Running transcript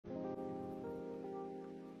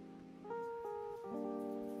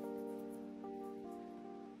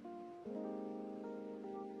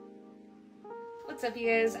What's up, you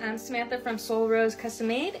guys? I'm Samantha from Soul Rose Custom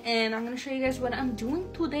Made, and I'm going to show you guys what I'm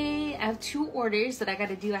doing today. I have two orders that I got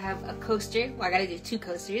to do. I have a coaster. Well, I got to do two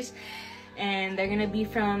coasters, and they're going to be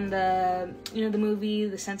from the, the movie,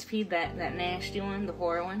 the Centipede, that nasty one, the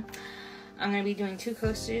horror one. I'm going to be doing two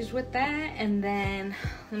coasters with that, and then,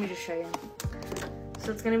 let me just show you.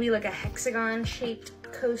 So it's going to be like a hexagon shaped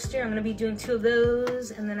coaster. I'm going to be doing two of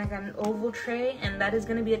those, and then I got an oval tray, and that is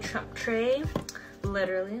going to be a Trump tray,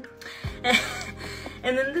 literally.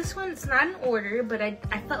 And then this one, it's not an order, but I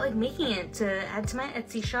felt like making it to add to my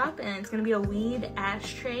Etsy shop, and it's gonna be a weed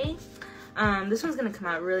ashtray. This one's gonna come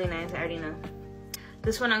out really nice, I already know.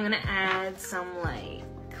 This one I'm gonna add some like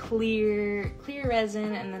clear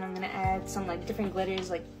resin, and then I'm gonna add some like different glitters,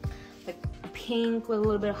 like pink with a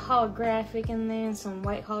little bit of holographic in there, and some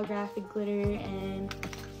white holographic glitter, and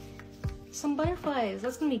some butterflies.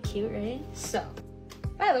 That's gonna be cute, right? So,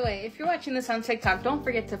 by the way, if you're watching this on TikTok, don't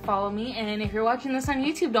forget to follow me. And if you're watching this on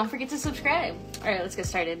YouTube, don't forget to subscribe. All right, let's get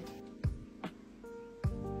started.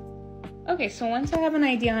 Okay, so once I have an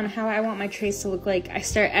idea on how I want my trays to look like, I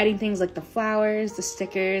start adding things like the flowers, the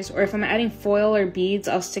stickers, or if I'm adding foil or beads,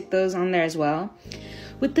 I'll stick those on there as well.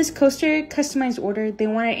 With this coaster customized order, they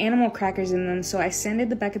wanted animal crackers in them, so I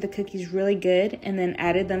sanded the back of the cookies really good and then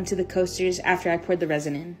added them to the coasters after I poured the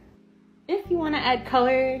resin in. If you want to add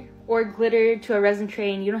color or glitter to a resin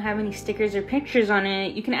tray and you don't have any stickers or pictures on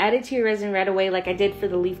it, you can add it to your resin right away like I did for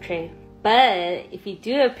the leaf tray. But if you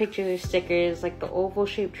do have pictures or stickers like the oval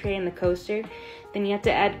shaped tray and the coaster, then you have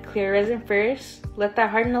to add clear resin first, let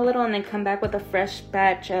that harden a little, and then come back with a fresh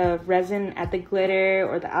batch of resin, add the glitter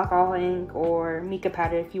or the alcohol ink or mica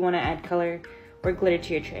powder if you want to add color or glitter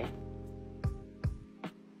to your tray.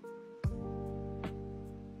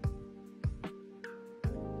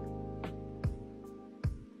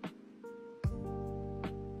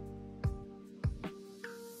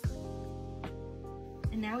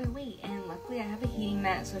 And now we wait, and luckily I have a heating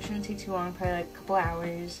mat, so it shouldn't take too long, probably like a couple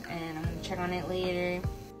hours, and I'm gonna check on it later.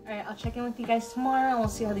 Alright, I'll check in with you guys tomorrow, and we'll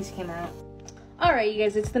see how these came out. Alright, you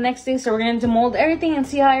guys, it's the next day, so we're gonna demold everything and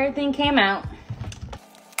see how everything came out.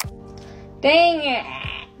 Dang it!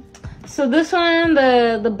 So this one,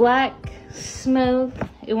 the black smoke,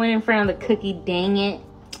 it went in front of the cookie, dang it.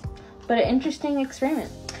 But an interesting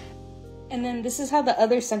experiment. And then this is how the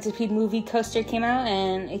other Centipede movie coaster came out,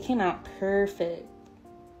 and it came out perfect.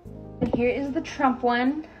 And here is the Trump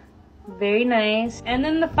one, very nice. And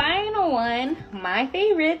then the final one, my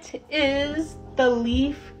favorite, is the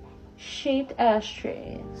leaf-shaped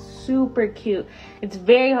ashtray. Super cute. It's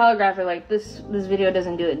very holographic. Like this video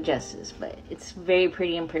doesn't do it justice, but it's very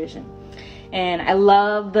pretty in person. And I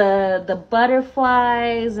love the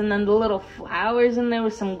butterflies and then the little flowers in there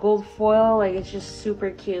with some gold foil. Like, it's just super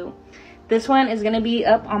cute. This one is gonna be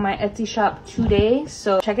up on my Etsy shop today,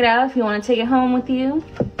 so check it out if you want to take it home with you.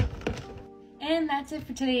 And that's it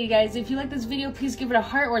for today, you guys. If you like this video, please give it a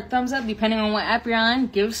heart or a thumbs up, depending on what app you're on.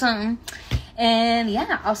 Give something. And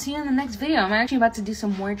yeah, I'll see you in the next video. I'm actually about to do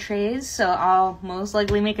some more trays, so I'll most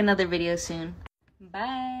likely make another video soon.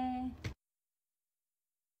 Bye.